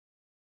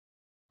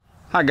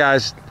Hi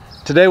guys,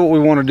 today what we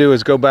want to do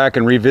is go back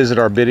and revisit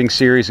our bidding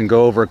series and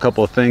go over a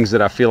couple of things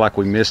that I feel like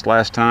we missed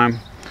last time.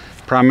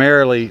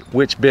 Primarily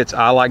which bits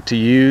I like to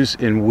use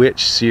in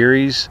which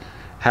series,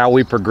 how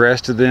we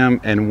progress to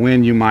them, and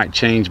when you might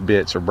change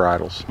bits or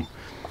bridles.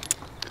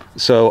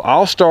 So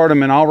I'll start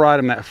them and I'll ride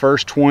them that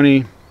first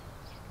 20,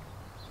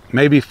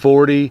 maybe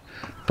 40,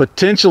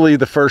 potentially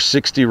the first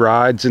 60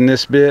 rides in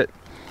this bit.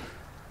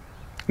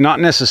 Not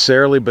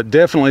necessarily, but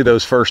definitely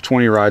those first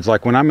 20 rides.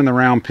 Like when I'm in the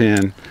round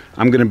pen,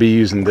 I'm going to be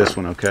using this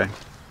one, okay?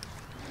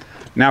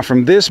 Now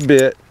from this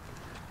bit,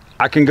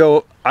 I can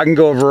go a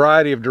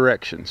variety of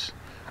directions,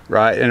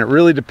 right? And it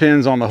really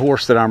depends on the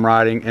horse that I'm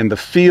riding and the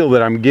feel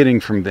that I'm getting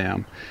from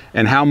them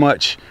and how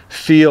much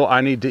feel I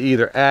need to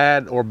either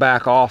add or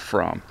back off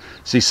from.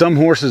 See, some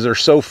horses are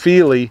so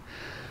feely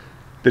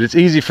that it's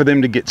easy for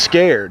them to get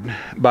scared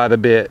by the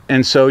bit.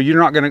 And so you're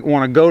not going to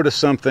want to go to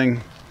something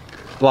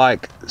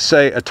like,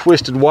 say, a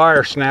twisted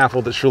wire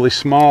snaffle that's really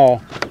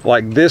small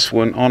like this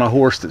one on a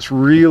horse that's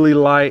really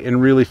light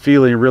and really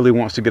feely and really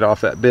wants to get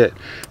off that bit,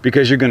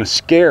 because you're going to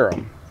scare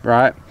them,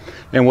 right?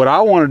 And what I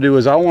want to do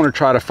is I want to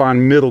try to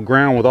find middle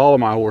ground with all of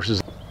my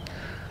horses.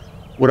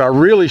 What I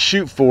really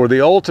shoot for,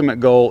 the ultimate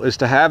goal, is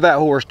to have that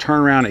horse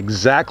turn around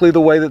exactly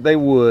the way that they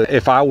would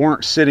if I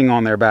weren't sitting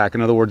on their back.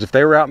 In other words, if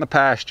they were out in the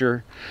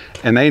pasture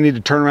and they need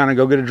to turn around and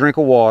go get a drink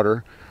of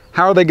water,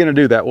 how are they going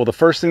to do that? Well, the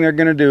first thing they're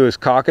going to do is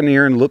cock an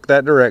ear and look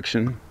that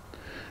direction.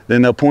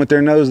 Then they'll point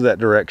their nose that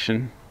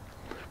direction.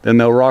 Then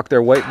they'll rock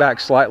their weight back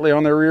slightly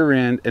on their rear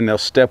end, and they'll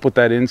step with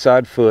that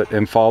inside foot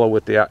and follow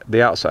with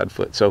the outside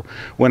foot. So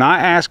when I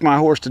ask my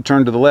horse to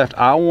turn to the left,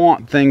 I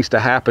want things to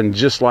happen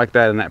just like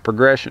that in that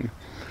progression.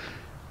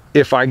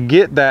 If I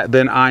get that,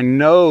 then I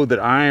know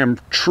that I am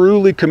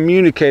truly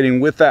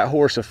communicating with that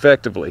horse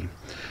effectively.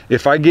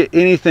 If I get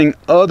anything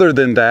other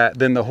than that,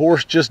 then the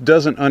horse just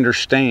doesn't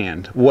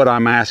understand what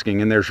I'm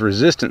asking, and there's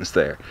resistance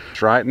there,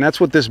 right? And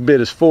that's what this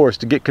bit is for, is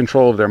to get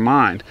control of their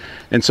mind.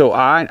 And so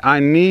I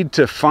need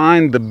to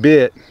find the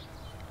bit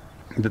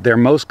that they're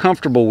most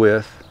comfortable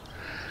with,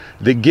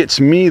 that gets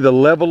me the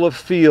level of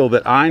feel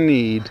that I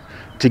need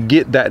to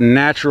get that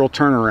natural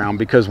turnaround.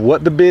 Because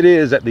what the bit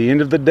is at the end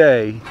of the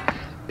day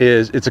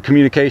is it's a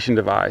communication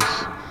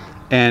device.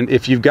 And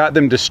if you've got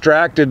them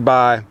distracted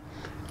by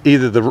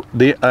either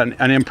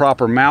an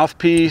improper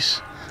mouthpiece,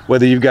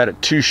 whether you've got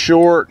it too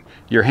short,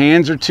 your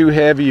hands are too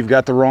heavy, you've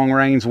got the wrong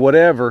reins,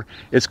 whatever,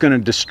 it's going to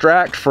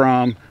distract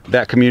from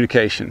that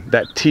communication,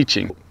 that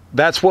teaching.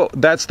 That's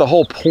the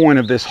whole point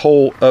of this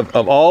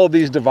of all of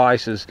these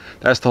devices.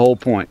 That's the whole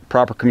point,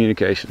 proper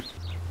communication.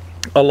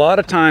 A lot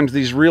of times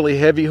these really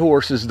heavy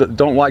horses that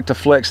don't like to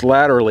flex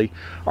laterally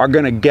are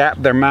going to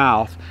gap their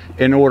mouth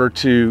in order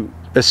to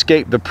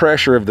escape the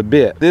pressure of the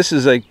bit. This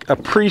is a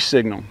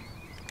pre-signal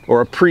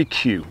or a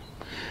pre-cue.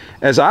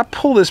 As I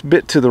pull this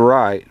bit to the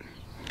right,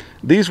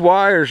 these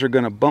wires are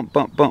going to bump,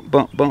 bump, bump,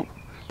 bump, bump.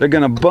 They're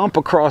going to bump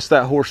across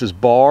that horse's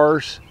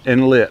bars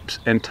and lips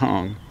and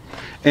tongue,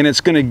 and it's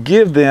going to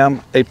give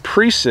them a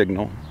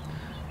pre-signal.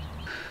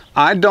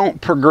 I don't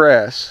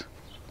progress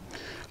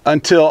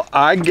until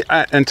I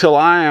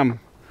am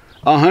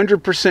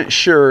 100%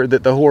 sure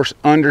that the horse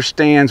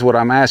understands what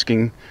I'm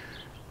asking,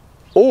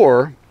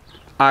 or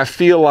I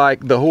feel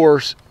like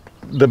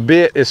the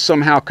bit is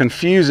somehow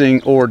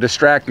confusing or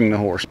distracting the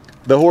horse.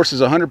 The horse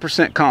is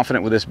 100%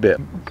 confident with this bit.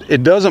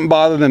 It doesn't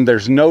bother them.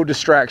 There's no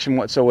distraction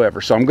whatsoever.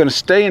 So I'm going to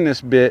stay in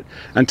this bit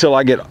until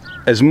I get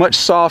as much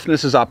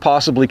softness as I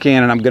possibly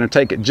can, and I'm going to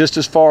take it just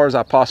as far as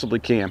I possibly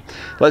can.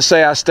 Let's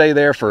say I stay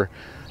there for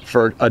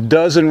a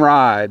dozen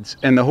rides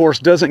and the horse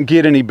doesn't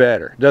get any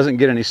better, doesn't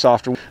get any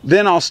softer.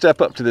 Then I'll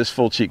step up to this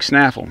full cheek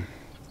snaffle.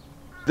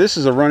 This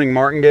is a running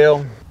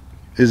martingale.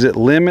 It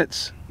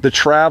limits the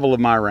travel of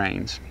my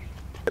reins.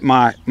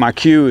 My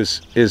cue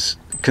is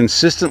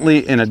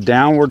consistently in a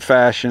downward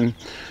fashion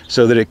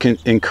so that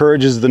it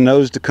encourages the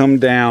nose to come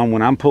down.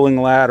 When I'm pulling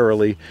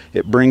laterally,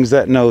 it brings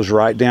that nose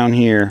right down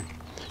here.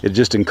 It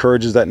just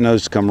encourages that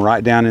nose to come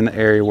right down in the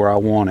area where I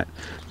want it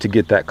to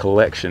get that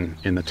collection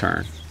in the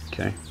turn,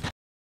 okay?